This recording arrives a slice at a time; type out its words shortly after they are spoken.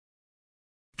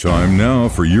Time now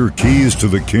for your keys to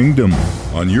the kingdom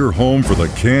on your home for the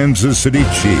Kansas City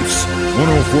Chiefs.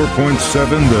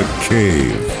 104.7 The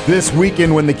Cave. This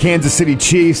weekend when the Kansas City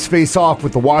Chiefs face off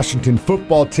with the Washington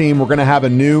football team, we're going to have a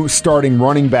new starting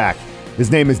running back.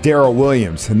 His name is Darrell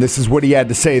Williams, and this is what he had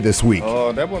to say this week.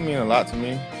 That would mean a lot to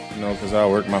me, because I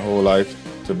worked my whole life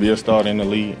to be a starter in the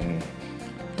league.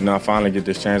 And, I finally get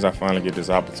this chance. I finally get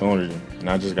this opportunity, and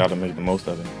I just got to make the most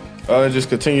of it. Just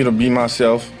continue to be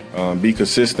myself, be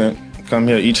consistent, come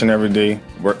here each and every day,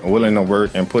 willing to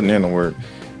work and putting in the work,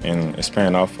 and it's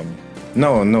paying off for me.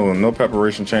 No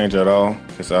preparation change at all,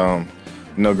 because,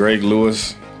 Greg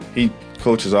Lewis, he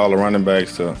coaches all the running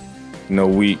backs to,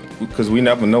 because we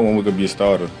never know when we could be a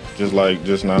starter. Just like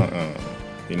just now,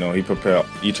 he prepared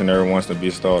each and every one to be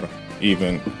a starter,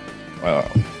 even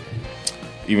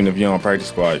if you're on practice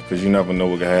squad, because you never know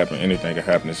what could happen. Anything could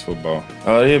happen in this football.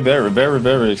 They're very, very,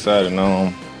 very excited.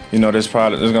 This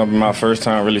is gonna be my first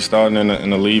time really starting in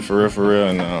the league for real,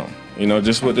 and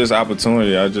just with this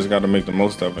opportunity, I just got to make the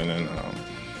most of it, and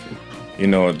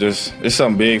it's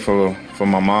something big for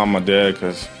my mom, my dad,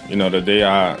 because the day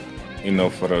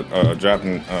for the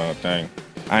drafting thing,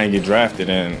 I didn't get drafted,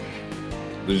 and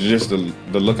just the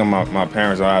look in my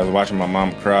parents' eyes, watching my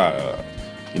mom cry,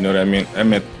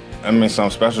 that meant something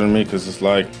special to me, because it's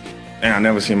like, I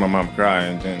never seen my mom cry,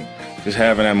 and then just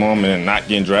having that moment and not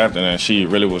getting drafted, and she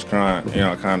really was crying,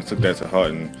 I kind of took that to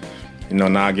heart, and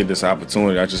now I get this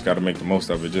opportunity. I just got to make the most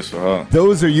of it just for her.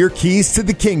 Those are your keys to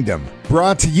the kingdom.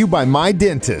 Brought to you by My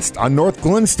Dentist on North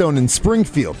Glenstone in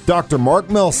Springfield. Dr. Mark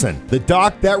Melson, the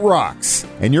doc that rocks.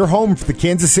 And your home for the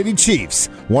Kansas City Chiefs,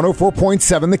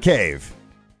 104.7 The Cave.